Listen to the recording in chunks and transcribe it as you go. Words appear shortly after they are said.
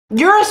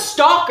You're a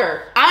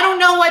stalker. I don't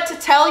know what to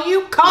tell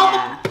you. Call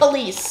the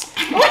police.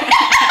 Like,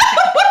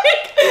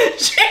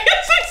 she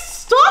is a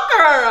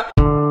stalker.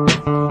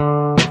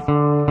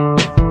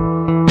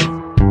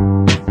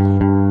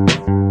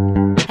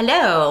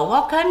 Hello,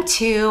 welcome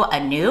to a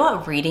new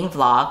reading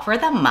vlog for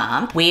the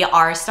month. We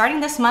are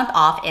starting this month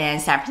off in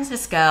San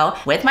Francisco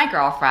with my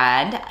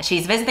girlfriend.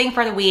 She's visiting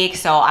for the week,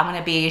 so I'm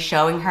gonna be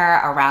showing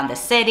her around the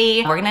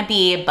city. We're gonna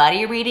be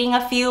buddy reading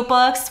a few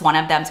books. One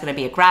of them is gonna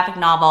be a graphic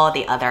novel,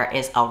 the other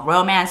is a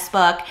romance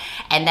book.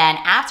 And then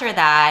after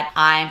that,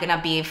 I'm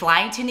gonna be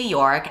flying to New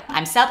York.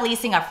 I'm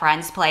subleasing a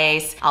friend's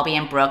place. I'll be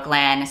in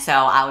Brooklyn, so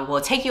I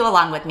will take you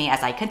along with me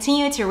as I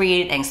continue to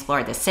read and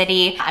explore the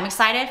city. I'm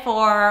excited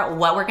for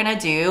what we're gonna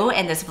do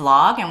in this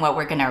vlog and what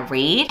we're gonna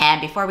read.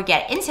 And before we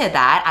get into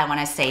that, I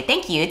wanna say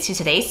thank you to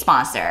today's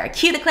sponsor.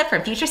 Cue the clip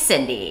from Future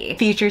Cindy.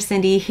 Future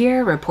Cindy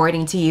here,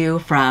 reporting to you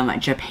from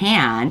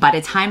Japan. By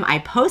the time I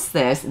post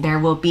this, there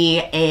will be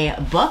a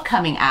book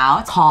coming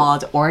out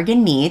called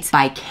Organ Meats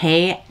by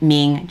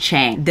K-Ming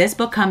Chang. This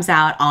book comes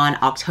out on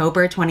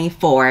October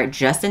 24,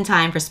 just in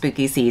time for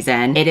spooky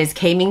season. It is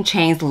K-Ming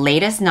Chang's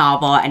latest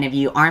novel, and if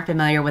you aren't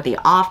familiar with the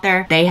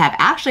author, they have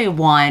actually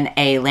won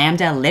a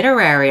Lambda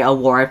Literary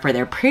Award for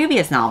their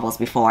previous novels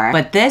before.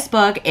 But this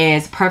book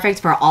is perfect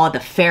for all the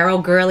feral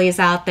girlies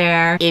out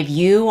there. If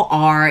you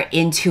are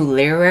into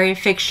literary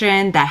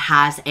fiction that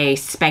has a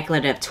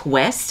speculative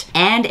twist,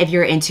 and if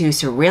you're into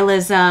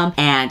surrealism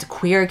and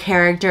queer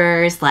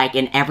characters like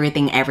in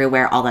Everything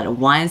Everywhere All at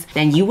Once,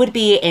 then you would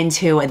be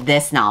into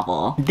this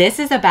novel. This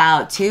is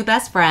about two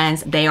best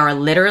friends. They are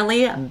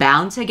literally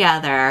bound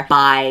together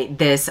by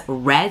this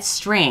red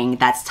string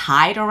that's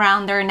tied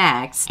around their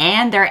necks,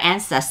 and their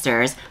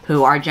ancestors,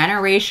 who are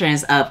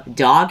generations of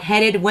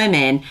dog-headed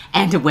women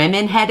and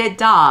women-headed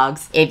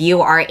dogs. If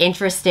you are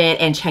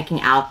interested in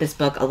checking out this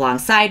book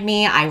alongside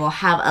me, I will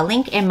have a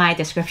link in my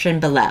description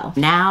below.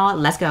 Now,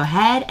 let's go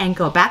ahead and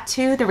go back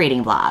to the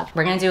reading vlog.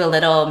 We're gonna do a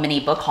little mini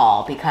book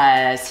haul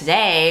because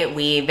today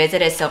we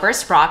visited Silver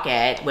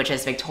Sprocket, which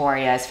is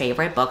Victoria's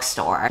favorite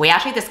bookstore. We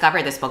actually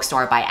discovered this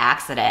bookstore by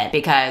accident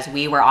because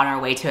we were on our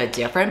way to a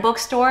different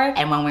bookstore,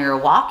 and when we were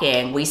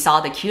walking, we saw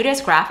the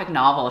cutest graphic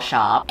novel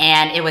shop,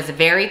 and it was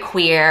very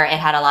queer. It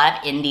had a lot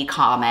of indie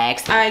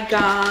comics. I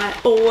got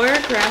 4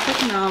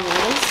 graphic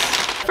novels.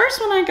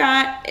 First one I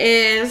got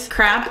is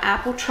Crab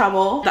Apple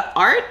Trouble. The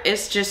art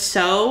is just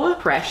so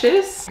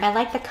precious. I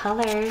like the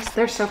colors.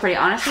 They're so pretty.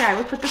 Honestly, I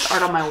would put this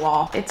art on my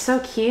wall. It's so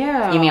cute.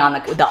 You mean on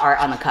the art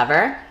on the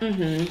cover?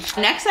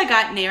 Mm-hmm. Next, I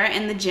got Nera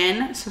and the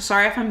Djinn. So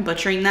sorry if I'm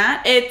butchering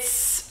that. It's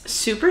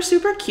super,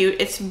 super cute.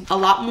 It's a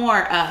lot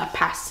more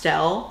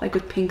pastel, like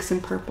with pinks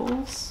and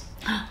purples.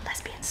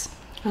 Lesbians.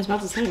 I was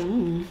about to say,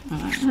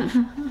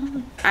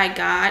 I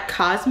got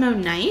Cosmo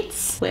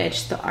Nights,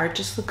 which the art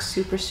just looks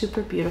super,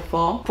 super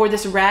beautiful. For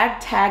this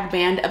ragtag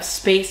band of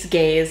space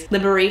gays,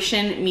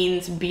 liberation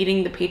means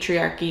beating the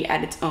patriarchy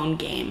at its own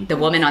game. The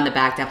woman on the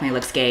back definitely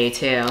looks gay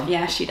too.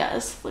 Yeah, she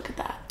does. Look at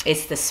that.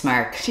 It's the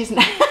smirk. She's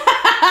not.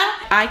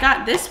 I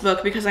got this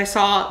book because I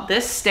saw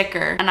this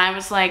sticker and I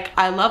was like,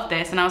 I love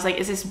this. And I was like,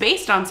 is this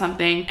based on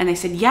something? And they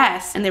said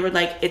yes. And they were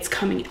like, it's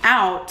coming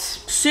out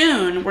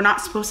soon. We're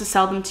not supposed to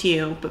sell them to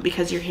you, but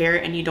because you're here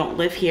and you don't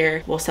live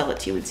here, we'll sell it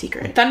to you in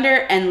secret.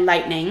 Thunder and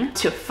Lightning.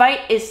 To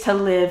fight is to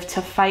live,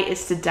 to fight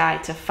is to die,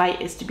 to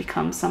fight is to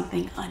become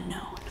something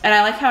unknown. And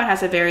I like how it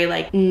has a very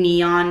like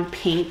neon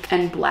pink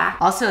and black.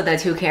 Also, the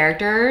two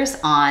characters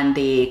on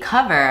the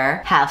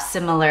cover have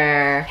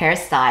similar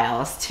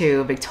hairstyles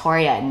to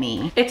Victoria and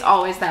me. It's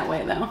always that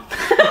way though.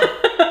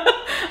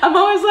 I'm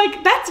always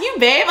like, that's you,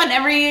 babe, on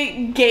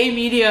every gay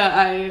media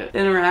I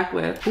interact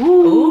with.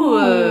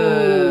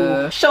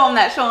 Ooh. Show them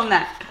that, show them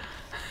that.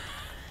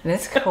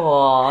 That's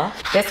cool.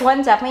 This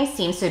one definitely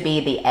seems to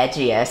be the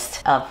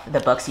edgiest of the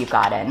books you've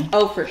gotten.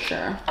 Oh, for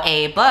sure.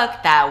 A book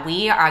that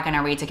we are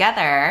gonna read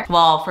together.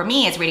 Well, for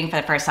me, it's reading for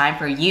the first time.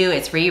 For you,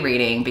 it's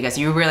rereading because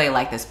you really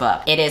like this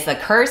book. It is The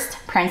Cursed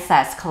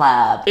Princess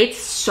Club. It's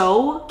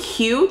so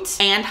cute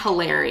and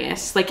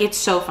hilarious. Like, it's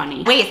so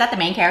funny. Wait, is that the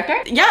main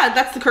character? Yeah,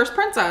 that's the Cursed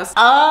Princess.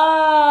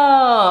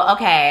 Oh,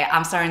 okay.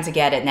 I'm starting to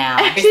get it now.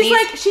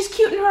 She's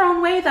cute in her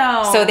own way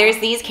though. So there's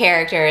these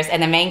characters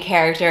and the main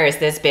character is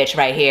this bitch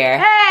right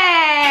here.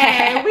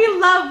 Hey, we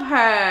love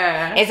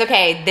her. It's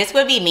okay. This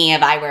would be me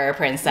if I were a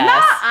princess.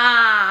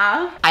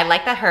 Nuh-uh. I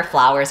like that her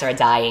flowers are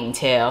dying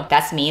too.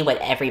 That's me with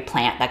every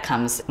plant that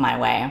comes my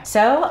way.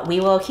 So we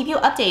will keep you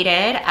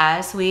updated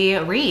as we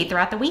read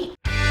throughout the week.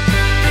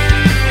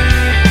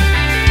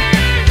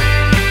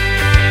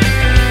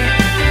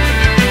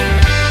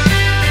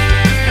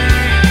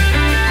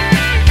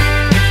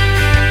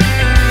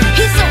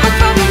 He's so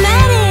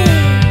unproblematic.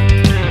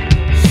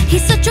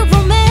 He's such a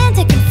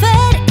romantic and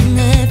fed, and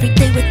every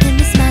day with him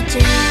is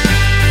magic.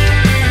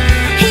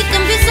 He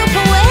can be so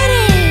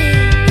poetic.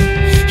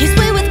 His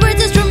way with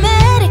words is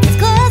dramatic. It's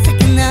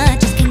classic, and I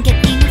just can't get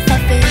enough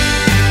of it.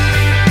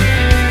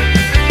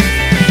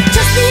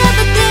 Just the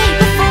other day,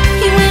 before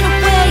he went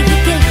away, he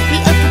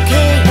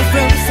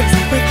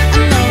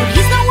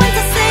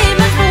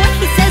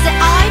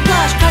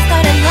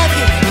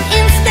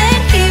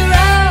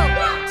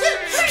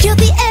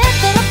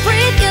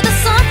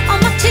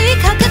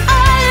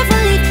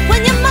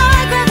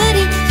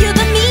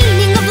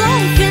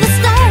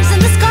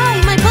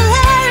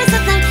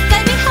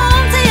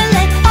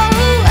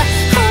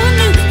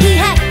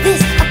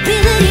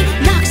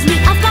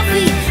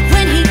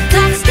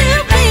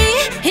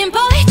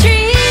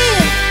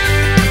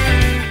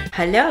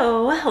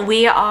Hello,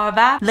 we are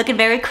back looking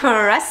very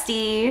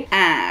crusty.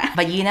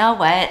 But you know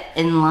what?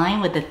 In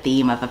line with the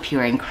theme of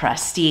appearing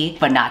crusty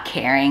but not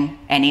caring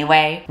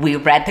anyway, we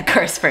read The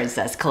Cursed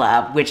Princess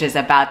Club, which is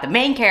about the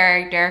main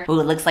character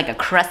who looks like a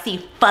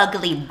crusty,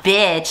 fugly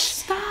bitch.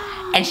 Stop.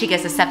 And she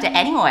gets accepted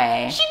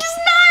anyway. She does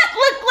not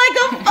look like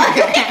a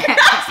fucking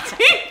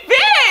crusty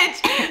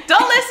bitch.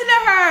 Don't listen to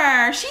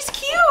her. She's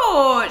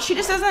cute. She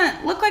just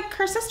doesn't look like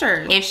her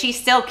sisters. If she's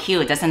still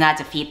cute, doesn't that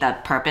defeat the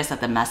purpose of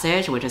the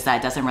message, which is that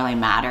it doesn't really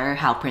matter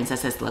how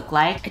princesses look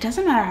like? It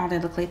doesn't matter how they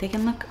look like. They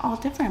can look all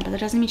different, but that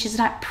doesn't mean she's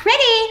not pretty.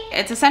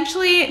 It's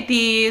essentially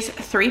these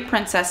 3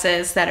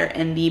 princesses that are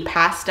in the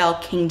pastel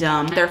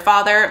kingdom. Their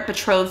father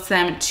betroths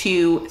them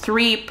to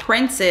 3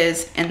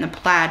 princes in the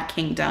plaid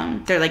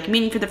kingdom. They're like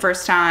meeting for the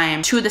first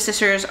time. 2 of the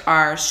sisters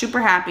are super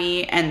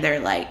happy and they're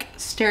like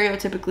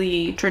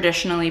stereotypically,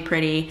 traditionally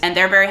pretty, and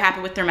they're very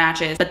happy with their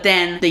matches. But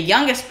then the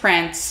youngest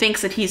prince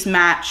thinks that he's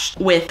matched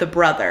with the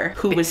brother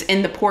who was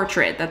in the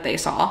portrait that they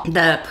saw.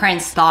 The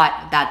prince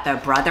thought that the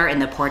brother in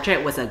the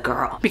portrait was a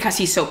girl because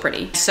he's so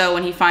pretty. So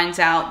when he finds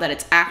out that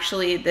it's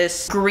actually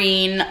this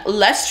green,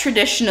 less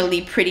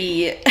traditionally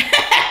pretty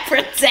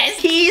princess,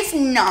 he's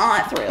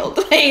not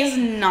thrilled. He's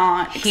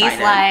not excited. He's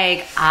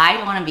like, I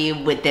don't want to be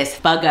with this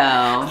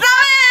fuggo.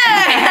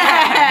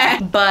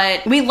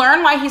 But we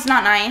learn why he's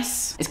not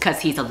nice. It's because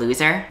he's a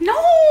loser.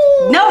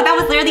 No, that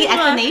was literally the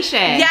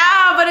explanation.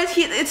 Yeah, but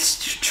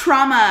it's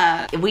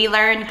trauma. We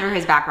learned through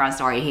his background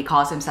story, he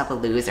calls himself a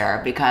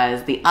loser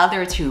because the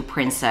other 2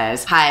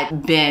 princes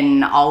had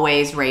been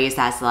always raised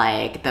as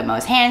like the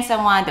most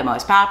handsome one, the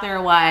most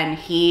popular one.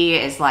 He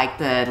is like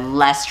the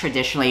less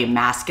traditionally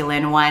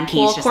masculine one.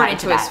 He's just according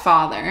to his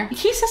father.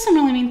 He says some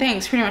really mean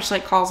things. Pretty much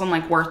like calls him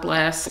like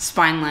worthless,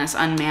 spineless,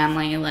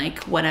 unmanly,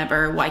 like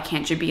whatever. Why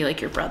can't you be like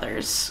your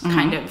brother's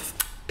kind of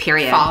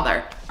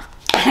father?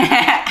 Don't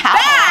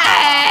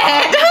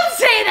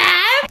say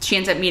that. She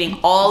ends up meeting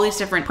all these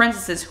different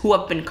princesses who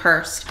have been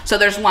cursed. So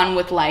there's one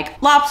with like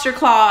lobster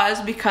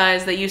claws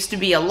because they used to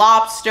be a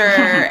lobster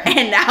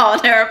and now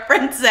they're a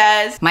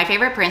princess. My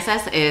favorite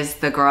princess is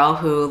the girl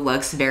who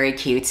looks very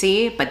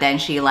cutesy, but then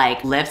she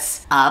like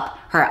lifts up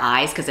her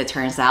eyes because it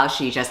turns out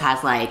she just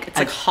has like it's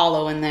like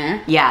hollow in there.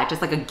 Yeah,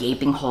 just like a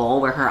gaping hole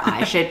where her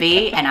eye should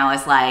be. And I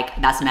was like,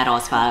 that's metal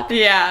as fuck.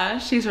 Yeah,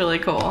 she's really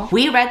cool.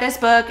 We read this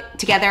book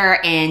together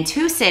in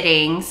 2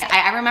 sittings.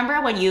 I remember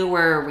when you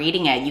were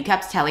reading it, you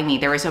kept telling me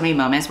there were so many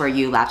moments where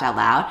you laughed out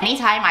loud.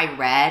 Anytime I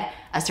read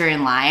a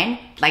certain line,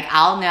 like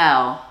I'll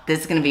know this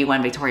is gonna be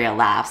when Victoria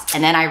laughs.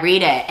 And then I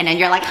read it and then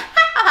you're like, you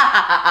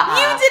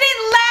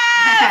didn't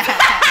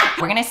laugh.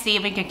 We're gonna see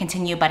if we can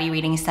continue buddy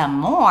reading some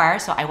more,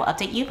 so I will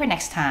update you for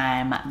next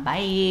time.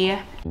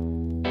 Bye.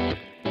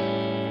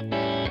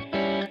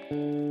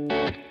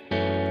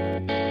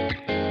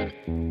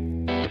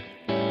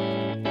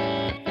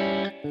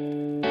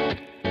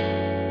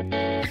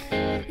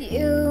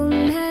 You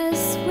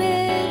mess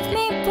with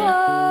me,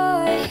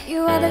 boy.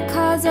 You are the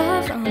cause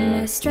of all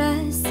my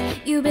stress.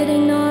 You've been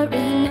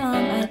ignoring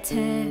all my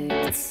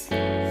texts.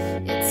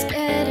 It's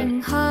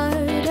getting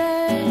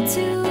harder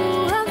to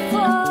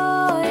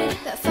avoid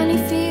that funny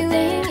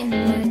feeling in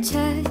my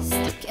chest.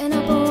 Can't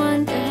help but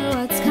wonder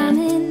what's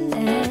coming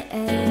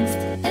next.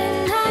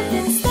 And I've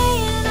been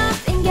staying up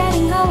and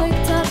getting all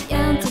worked up,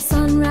 yeah, until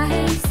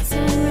sunrise.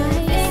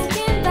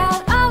 Thinking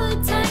about all the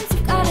times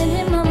you've gotten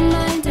in my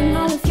mind and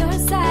all of your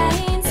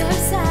signs.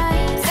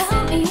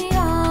 Tell me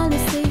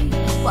honestly,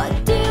 what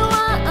do you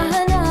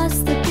want us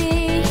to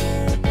be?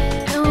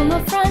 No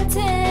more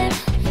fronting,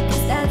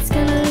 'cause that's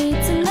gonna lead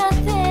to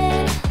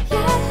nothing.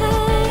 Yeah.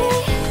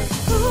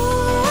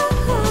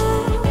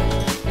 Ooh,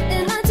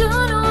 and I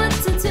don't know what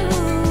to do.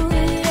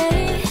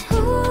 Yeah.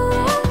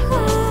 Ooh,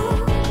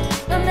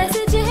 my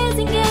message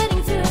isn't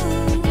getting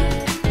through.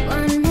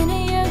 1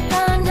 minute you're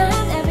gone,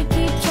 I'll never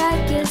keep track.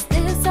 Is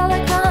this all I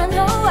can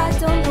know? I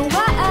don't know why.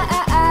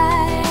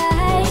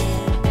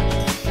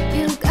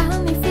 You got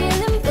me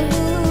feeling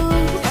blue.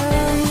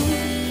 Can't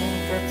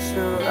get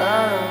you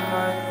out of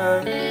my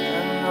head.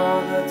 And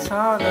all the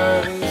time that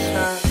we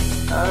spent,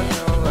 I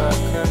know I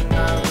could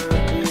never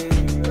be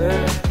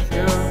with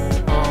you.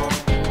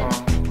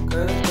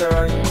 'Cause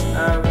girl, you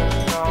never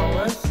know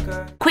what's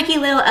good. Quickie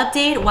little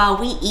update while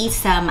we eat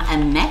some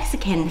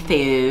Mexican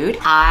food.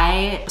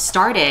 I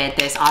started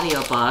this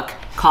audiobook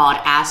called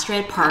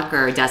Astrid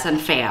Parker Doesn't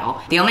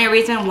Fail. The only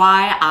reason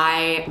why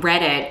I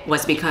read it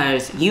was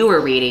because you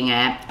were reading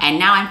it, and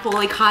now I'm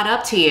fully caught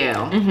up to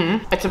you.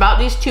 It's about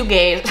these 2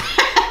 gays.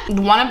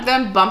 One of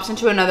them bumps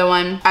into another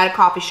one at a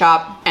coffee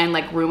shop and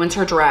like ruins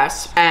her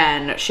dress,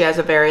 and she has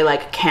a very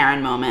like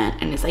Karen moment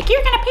and is like,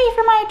 you're gonna pay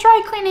for my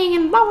dry cleaning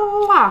and blah blah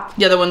blah blah.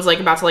 The other one's like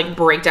about to like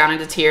break down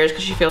into tears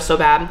because she feels so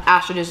bad.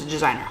 Astrid is a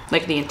designer,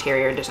 like the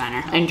interior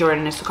designer, and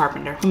Jordan is the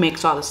carpenter who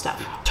makes all this stuff.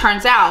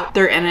 Turns out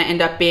they're gonna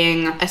end up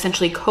being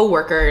essentially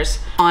co-workers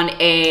on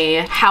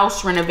a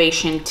house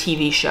renovation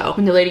TV show.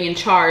 When the lady in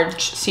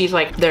charge sees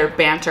like their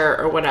banter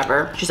or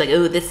whatever, she's like,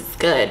 oh, this is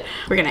good,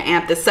 we're gonna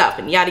amp this up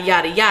and yada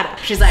yada yada.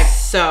 She's like,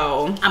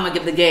 so I'm gonna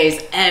give the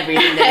gays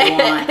everything they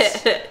want.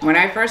 When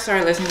I first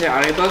started listening to the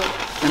audiobook,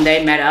 when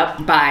they met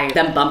up by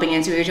them bumping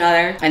into each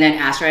other and then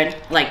Astrid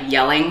like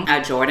yelling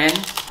at Jordan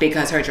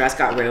because her dress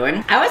got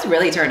ruined. I was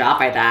really turned off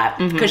by that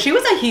because she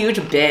was a huge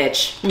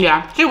bitch.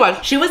 Yeah, she was.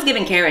 She was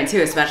giving Karen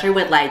too, especially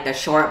with like the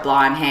short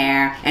blonde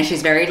hair, and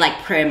she's very like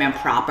prim and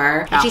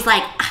proper. And she's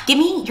like, give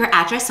me your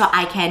address so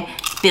I can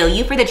bill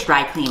you for the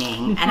dry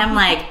cleaning. And I'm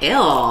like, ew.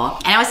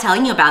 And I was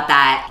telling you about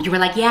that. You were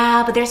like,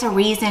 yeah, but there's a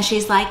reason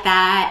she's like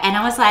that. And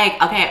I was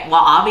like, okay,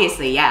 well,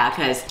 obviously, yeah,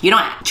 because you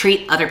don't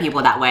treat other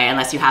people that way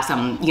unless you have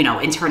some, you know,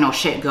 internal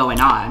shit going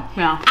on.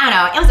 Yeah. I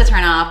don't know, it was a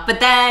turn off. But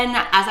then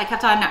as I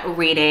kept on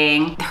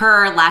reading,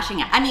 her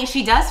lashing out, I mean,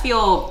 she does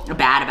feel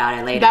bad about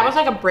it later. That was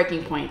like a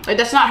breaking point. Like,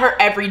 that's not her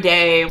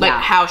everyday, like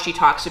how she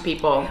talks to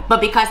people.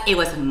 But because it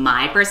was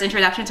my first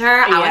introduction to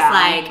her, I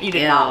was like, you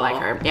did not like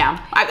her.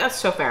 Yeah, that's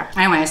so fair.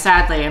 Anyway,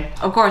 sadly,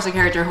 of course, a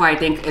character who I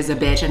think is a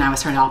bitch and I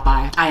was turned off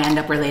by, I end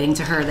up relating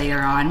to her later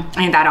on.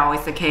 Ain't that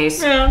always the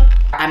case? Yeah.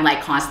 I'm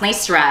like constantly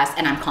stressed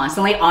and I'm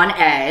constantly on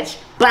edge.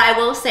 But I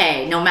will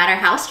say, no matter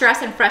how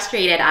stressed and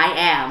frustrated I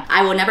am,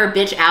 I will never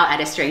bitch out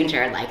at a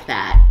stranger like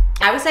that.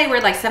 I would say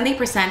we're like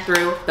 70%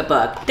 through the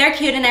book. They're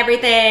cute and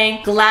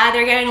everything. Glad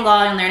they're getting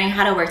along and learning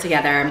how to work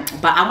together.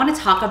 But I want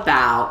to talk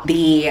about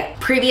the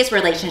previous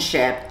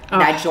relationship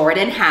that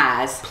Jordan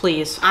has.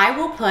 Please. I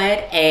will put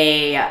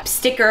a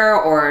sticker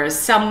or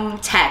some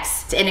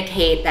text to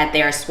indicate that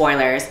they are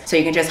spoilers, so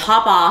you can just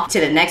hop off to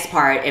the next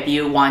part if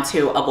you want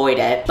to avoid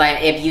it.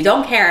 But if you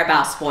don't care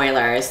about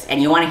spoilers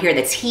and you want to hear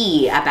the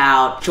tea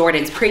about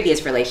Jordan's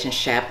previous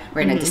relationship,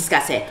 we're gonna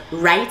discuss it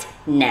right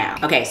now.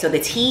 Okay, so the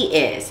tea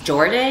is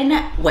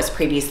Jordan was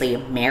previously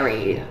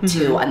married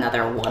to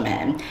another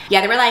woman. Yeah,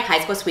 they were like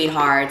high school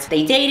sweethearts.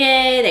 They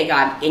dated, they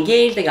got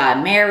engaged, they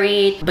got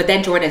married, but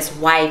then Jordan's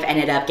wife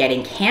ended up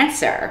getting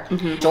cancer.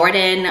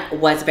 Jordan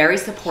was very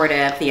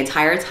supportive the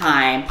entire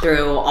time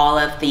through all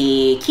of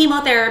the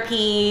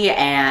chemotherapy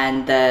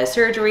and the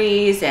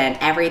surgeries and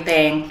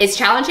everything. It's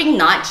challenging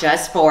not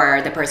just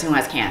for the person who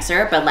has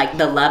cancer, but like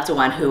the loved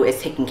one who is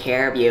taking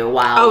care of you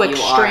while you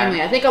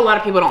extremely. are. I think a lot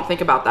of people don't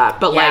think about that,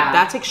 but like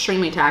that's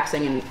extremely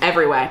taxing in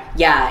every way.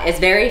 Yeah, it's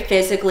very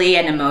physically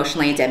and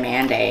emotionally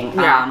demanding.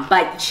 Yeah.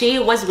 But she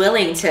was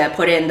willing to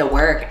put in the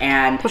work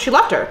and... Well, she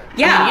loved her.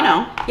 Yeah, I mean, you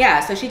know. Yeah,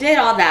 so she did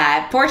all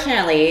that.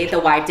 Fortunately, the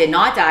wife did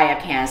not die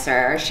of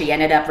cancer. She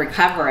ended up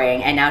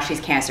recovering and now she's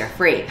cancer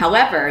free.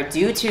 However,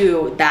 due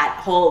to that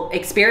whole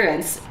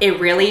experience, it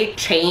really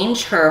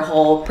changed her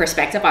whole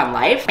perspective on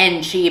life.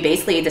 And she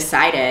basically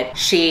decided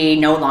she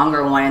no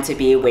longer wanted to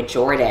be with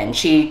Jordan.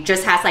 She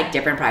just has like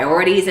different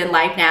priorities in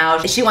life now.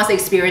 She wants to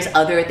experience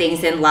other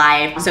things in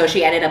life. So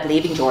she ended up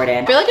leaving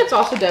Jordan. I feel like it's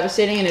also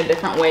devastating in a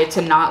different way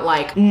to not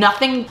like,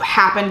 nothing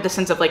happened in the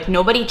sense of like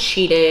nobody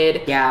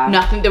cheated. Yeah.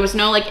 Nothing, there was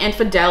no like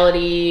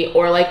infidelity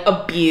or like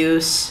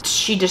abuse.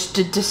 She just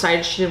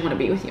decided she didn't want to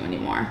be with you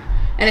anymore.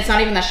 And it's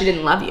not even that she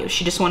didn't love you.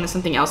 She just wanted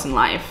something else in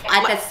life.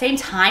 At the same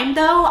time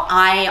though,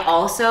 I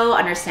also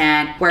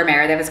understand where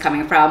Meredith is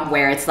coming from,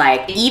 where it's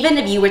like, even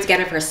if you were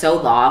together for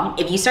so long,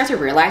 if you start to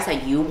realize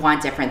that you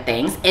want different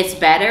things, it's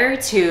better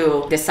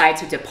to decide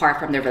to depart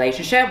from the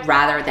relationship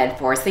rather than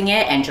forcing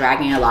it and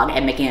dragging it along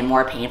and making it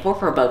more painful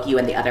for both you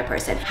and the other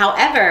person.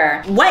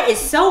 However, what is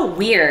so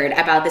weird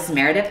about this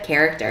Meredith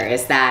character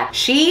is that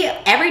she,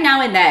 every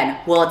now and then,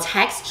 will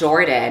text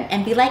Jordan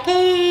and be like,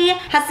 hey,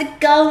 how's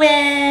it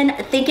going?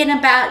 Thinking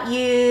about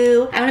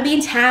you. I want to be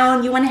in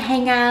town. You want to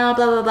hang out,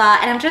 blah, blah, blah.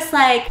 And I'm just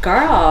like,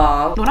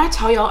 girl. When I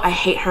tell y'all I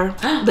hate her,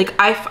 like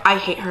I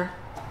hate her.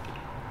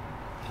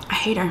 I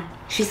hate her.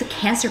 She's a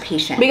cancer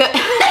patient. Because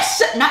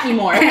not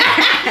anymore.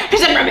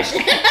 She's a rubbish.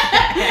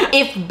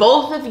 If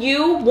both of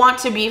you want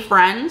to be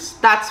friends,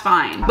 that's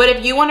fine. But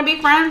if you want to be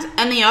friends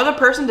and the other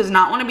person does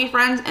not want to be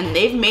friends and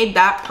they've made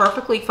that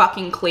perfectly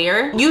fucking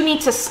clear, you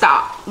need to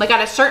stop. Like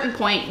at a certain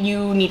point,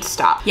 you need to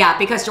stop. Yeah,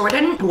 because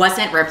Jordan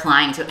wasn't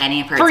replying to any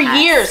of her for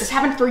texts. years. This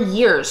happened for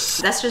years.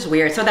 That's just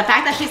weird. So the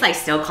fact that she's like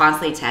still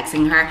constantly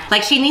texting her,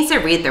 like she needs to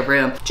read the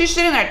room. She's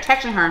sitting there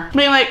texting her,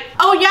 being like,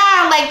 oh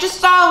yeah, like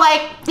just saw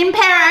like in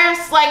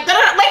Paris, like da, da,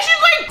 da. Like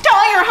she's like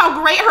telling her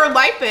how great her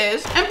life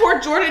is. And poor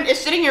Jordan is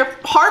sitting here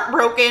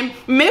heartbroken,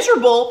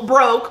 miserable,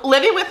 broke,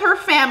 living with her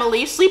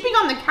family, sleeping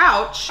on the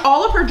couch.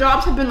 All of her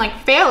jobs have been like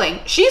failing.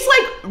 She's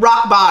like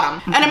rock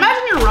bottom. And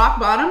imagine you're rock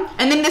bottom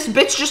and then this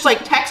bitch just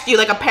like texts you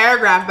like a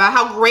paragraph about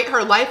how great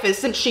her life is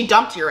since she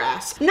dumped your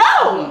ass.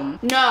 No,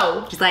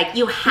 no. She's like,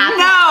 you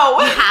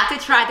have to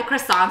try the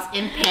croissants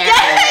in Paris.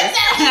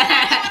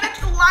 Yes.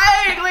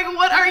 Like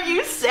what are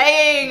you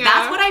saying?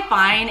 That's what I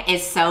find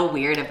is so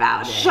weird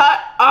about it. Shut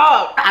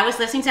up. I was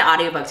listening to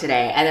audiobook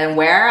today and then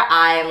where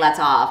I left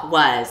off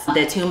was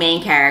the two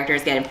main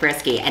characters getting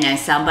frisky and then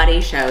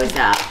somebody shows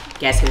up.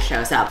 Guess who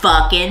shows up?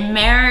 Fucking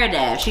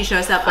Meredith. She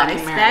shows up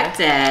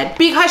unexpected.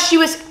 Because she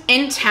was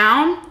in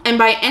town, and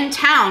by in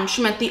town,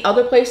 she meant the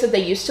other place that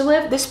they used to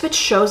live. This bitch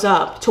shows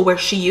up to where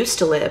she used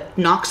to live,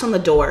 knocks on the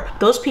door.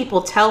 Those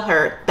people tell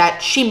her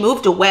that she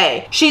moved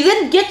away. She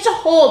then gets a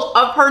hold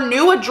of her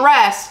new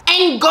address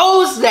and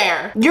goes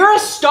there. You're a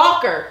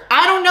stalker.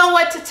 I don't know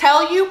what to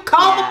tell you.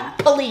 Call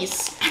the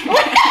police.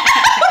 Like,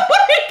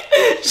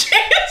 she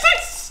is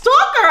a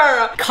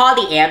Stalker! Call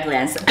the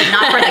ambulance, but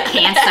not for the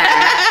cancer.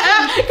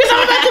 Because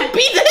I'm about to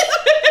beat this.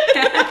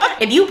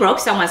 If you broke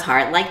someone's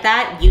heart like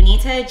that, you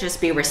need to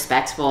just be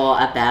respectful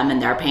of them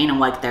and their pain and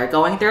what they're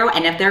going through.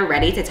 And if they're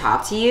ready to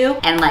talk to you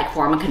and like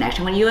form a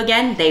connection with you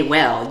again, they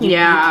will. You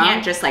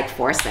can't just like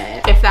force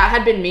it. If that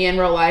had been me in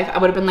real life, I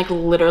would have been like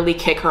literally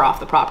kick her off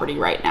the property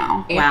right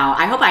now. Wow,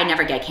 I hope I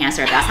never get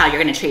cancer if that's how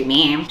you're gonna treat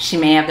me. She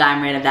may have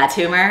gotten rid of that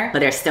tumor, but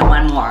there's still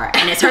one more,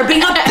 and it's her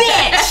being a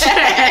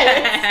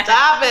bitch!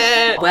 Stop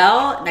it!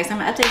 Well, next time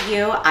I update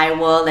you, I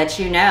will let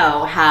you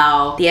know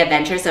how the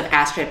adventures of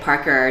Astrid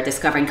Parker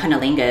discovering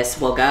cunnilingus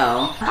will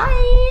go.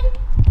 Bye!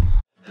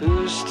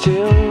 Who's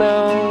to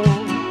know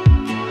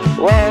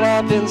what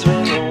happens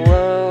when the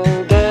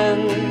world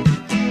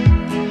ends?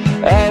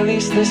 At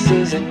least this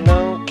is an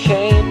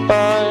okay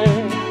bar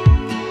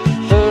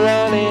for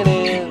running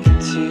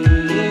into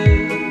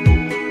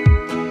you.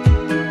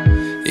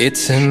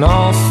 It's an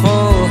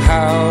awful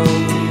house,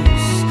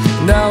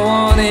 and I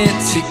wanted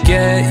to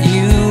get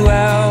you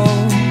out.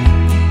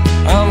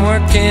 I'm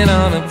working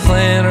on a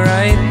plan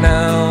right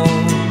now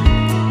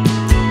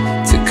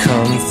to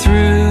come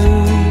through.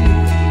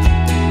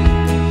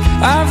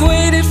 I've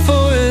waited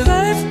for a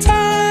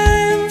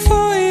lifetime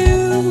for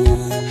you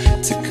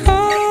to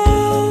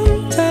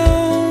calm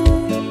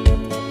down.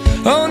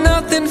 Oh,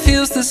 nothing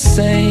feels the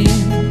same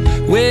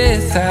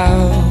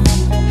without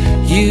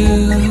you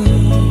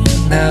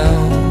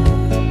now.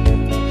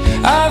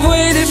 I've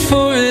waited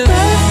for a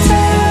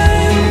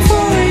lifetime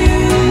for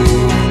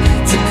you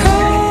to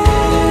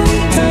calm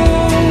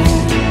down.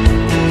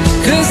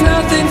 'Cause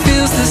nothing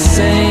feels the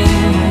same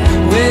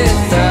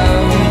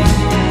without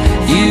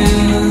you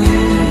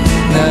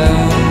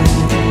now.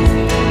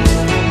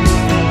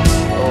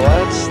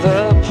 What's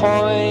the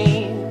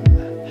point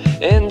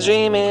in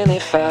dreaming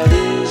if I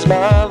lose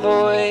my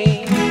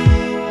voice?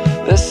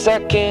 The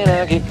second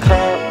I get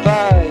caught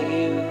by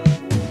you,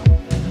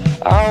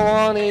 I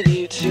wanted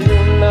you to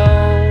know.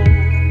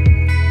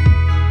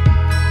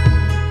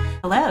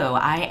 Hello,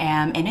 I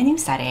am in a new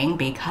setting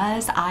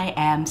because I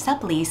am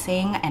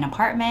subleasing an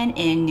apartment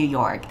in New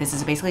York. This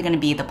is basically going to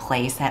be the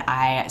place that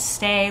I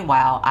stay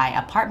while I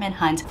apartment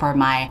hunt for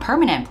my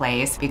permanent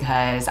place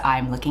because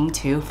I'm looking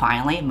to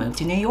finally move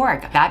to New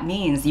York. That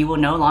means you will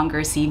no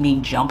longer see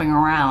me jumping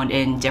around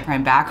in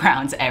different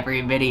backgrounds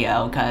every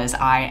video because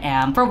I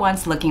am for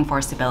once looking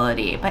for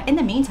stability. But in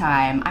the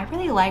meantime, I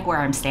really like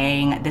where I'm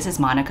staying. This is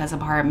Monica's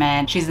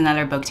apartment. She's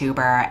another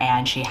booktuber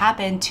and she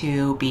happened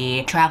to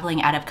be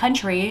traveling out of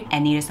country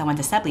and needed someone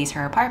to sublease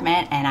her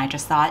apartment, and I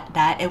just thought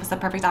that it was the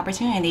perfect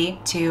opportunity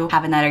to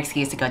have another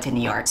excuse to go to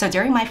New York. So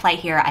during my flight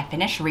here, I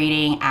finished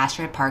reading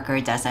Astrid Parker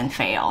Doesn't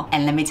Fail.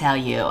 And let me tell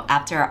you,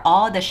 after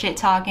all the shit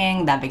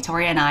talking that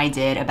Victoria and I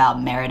did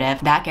about Meredith,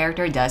 that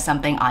character does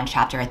something on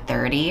chapter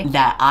 30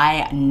 that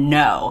I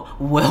know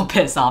will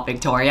piss off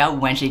Victoria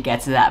when she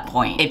gets to that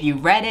point. If you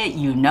read it,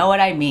 you know what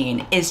I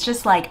mean. It's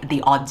just like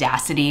the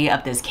audacity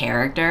of this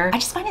character. I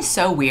just find it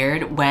so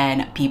weird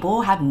when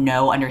people have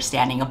no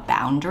understanding of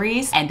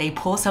boundaries and they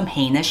pull some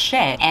heinous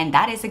shit, and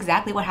that is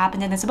exactly what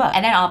happened in this book.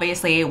 And then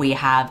obviously we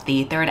have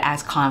the third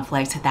act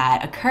conflict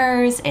that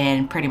occurs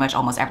in pretty much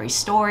almost every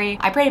story.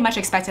 I pretty much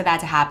expected that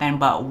to happen,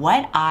 but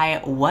what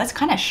I was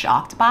kind of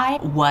shocked by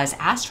was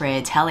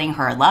Astrid telling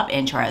her love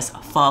interest,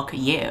 fuck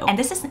you. And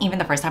this isn't even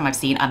the first time I've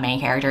seen a main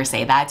character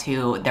say that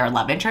to their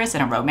love interest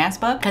in a romance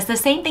book, because the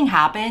same thing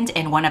happened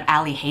in one of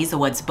Ali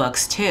Hazelwood's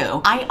books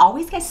too. I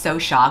always get so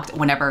shocked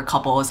whenever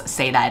couples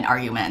say that in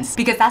arguments,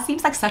 because that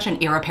seems like such an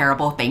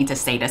irreparable thing to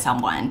say to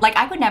someone. Like,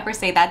 I would never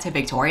say that to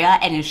Victoria,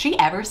 and if she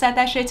ever said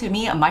that shit to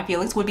me, my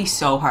feelings would be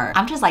so hurt.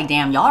 I'm just like,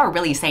 damn, y'all are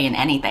really saying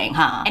anything,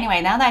 huh?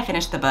 Anyway, now that I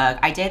finished the book,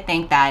 I did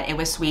think that it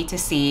was sweet to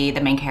see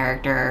the main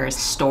character's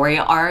story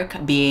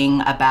arc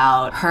being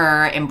about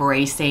her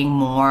embracing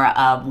more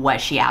of what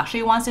she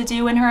actually wants to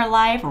do in her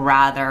life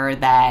rather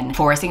than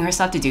forcing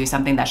herself to do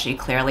something that she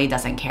clearly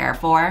doesn't care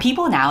for.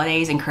 People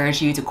nowadays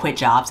encourage you to quit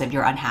jobs if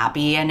you're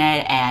unhappy in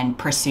it and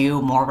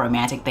pursue more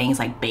romantic things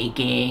like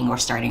baking or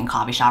starting a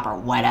coffee shop or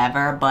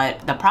whatever, but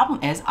the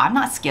problem is I'm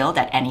not skilled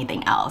at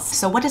anything else.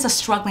 So what is a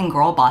struggling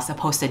girl boss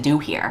supposed to do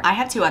here? I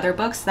have two other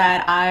books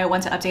that I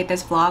want to update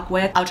this vlog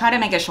with. I'll try to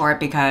make it short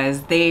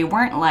because they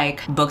weren't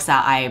like books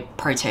that I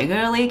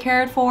particularly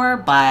cared for,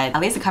 but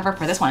at least the cover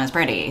for this one is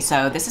pretty.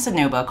 So this is a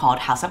new book called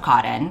House of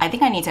Cotton. I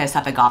think I need to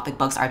accept that Gothic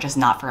books are just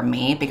not for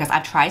me because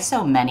I've tried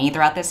so many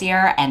throughout this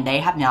year and they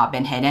have not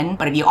been hidden.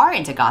 But if you are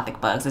into Gothic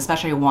books,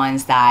 especially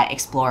ones that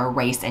explore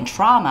race and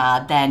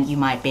trauma, then you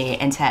might be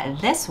into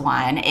this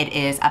one. It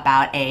is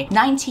about a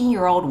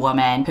 19-year-old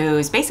woman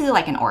who's basically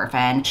like an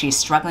orphan. She's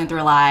struggling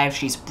through life,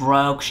 she's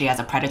broke, she has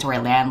a predatory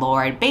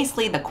landlord,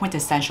 basically the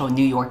quintessential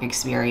New York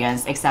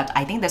experience, except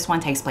I think this one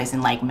takes place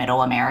in like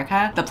middle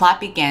America. The plot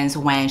begins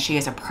when she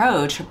is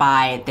approached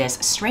by this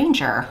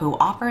stranger who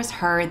offers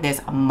her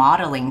this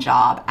modeling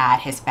job at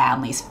his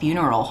family's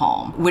funeral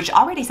home, which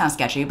already sounds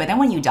sketchy, but then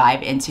when you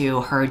dive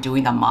into her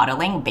doing the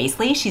modeling,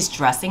 basically she's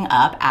dressing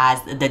up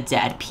as the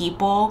dead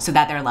people so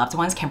that their loved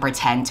ones can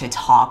pretend to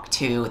talk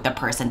to the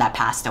person that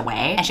passed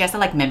away, and she has to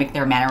like mimic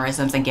their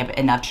mannerisms and give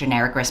enough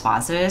generic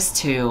responses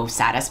to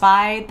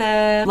satisfy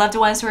the loved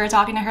ones who are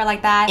talking to her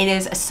like that. It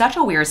is such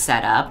a weird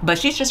setup, but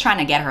she's just trying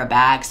to get her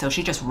bag, so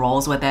she just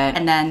rolls with it.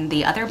 And then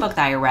the other book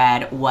that I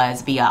read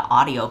was via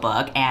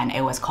audiobook, and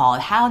it was called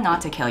How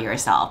Not to Kill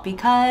Yourself,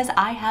 because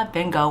I have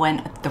been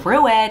going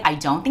through it. I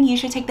don't think you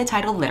should take the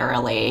title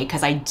literally,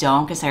 because I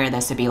don't consider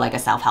this to be like a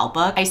self-help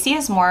book. I see it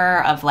as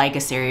more of like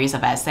a series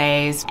of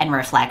essays and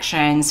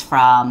reflections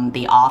from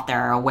the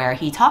author, where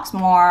he talks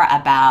more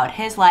about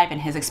his life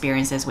and his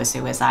experiences with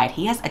suicide.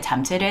 He has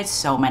attempted it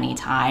so many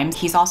times.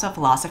 He's also a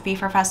philosophy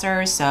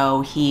professor,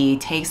 so he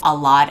takes a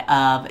lot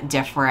of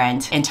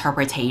different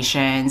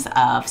interpretations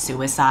of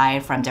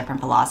suicide from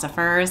different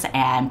philosophers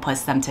and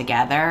puts them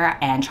together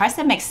and tries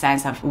to make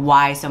sense of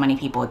why so many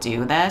people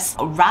do this,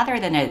 rather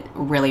than it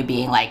really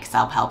being like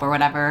self-help or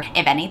whatever.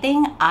 If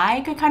anything,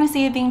 I could kind of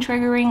see it being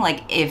triggering.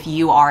 Like, if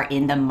you are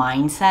in the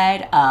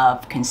mindset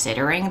of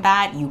considering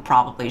that, you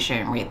probably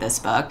shouldn't read this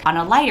book. On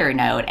a lighter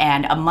note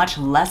and a much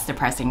less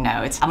depressing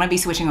note, I'm gonna be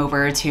switching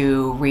over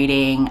to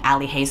reading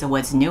Ali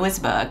Hazelwood's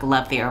newest book,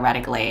 Love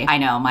Theoretically. I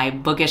know my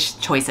bookish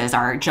choices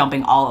are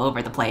jumping all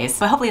over the place,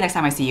 but hopefully next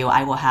time I see you,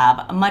 I will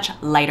have much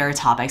lighter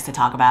topics to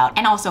talk about,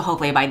 and also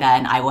hopefully by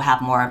then I will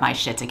have more of my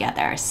shit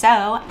together.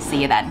 So,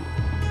 see you then.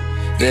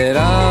 That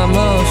I'm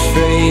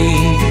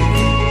afraid,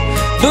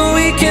 but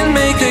we can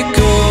make it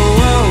go.